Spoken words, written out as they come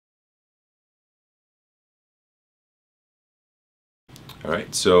All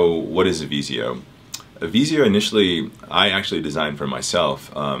right, so what is a VZO? A VZO initially, I actually designed for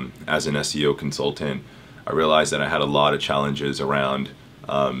myself as an SEO consultant. I realized that I had a lot of challenges around,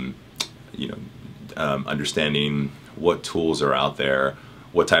 understanding what tools are out there,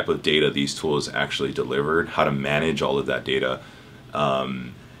 what type of data these tools actually delivered, how to manage all of that data,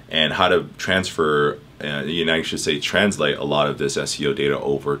 and how to transfer, I should say translate a lot of this SEO data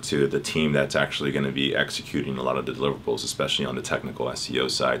over to the team that's actually going to be executing a lot of the deliverables, especially on the technical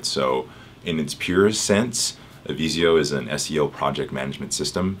SEO side. So in its purest sense, a VZO is an SEO project management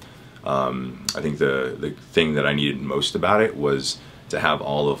system. I think the thing that I needed most about it was to have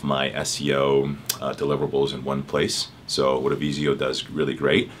all of my SEO deliverables in one place. So what a VZO does really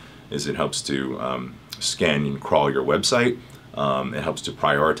great is it helps to scan and crawl your website. It helps to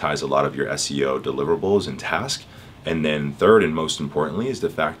prioritize a lot of your SEO deliverables and tasks. And then third and most importantly is the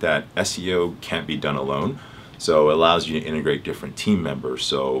fact that SEO can't be done alone. So it allows you to integrate different team members.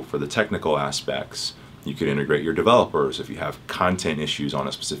 So for the technical aspects, you could integrate your developers. If you have content issues on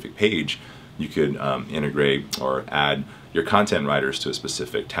a specific page, you could integrate or add your content writers to a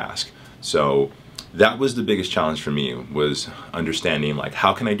specific task. So that was the biggest challenge for me, was understanding like,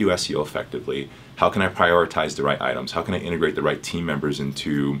 how can I do SEO effectively? How can I prioritize the right items? How can I integrate the right team members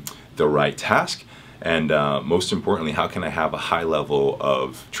into the right task? And most importantly, how can I have a high level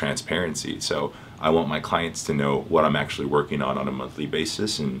of transparency? So I want my clients to know what I'm actually working on a monthly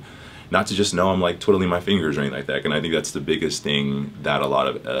basis, and not to just know I'm like twiddling my fingers or anything like that. And I think that's the biggest thing that a lot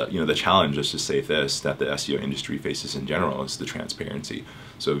of, the challenge, just to say this, that the SEO industry faces in general, is the transparency.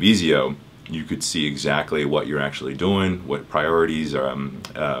 So VZO, you could see exactly what you're actually doing, what priorities,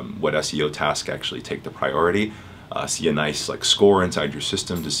 what SEO tasks actually take the priority. See a nice like score inside your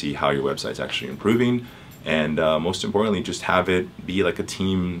system to see how your website's actually improving. And most importantly, just have it be like a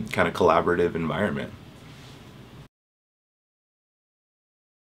team kind of collaborative environment.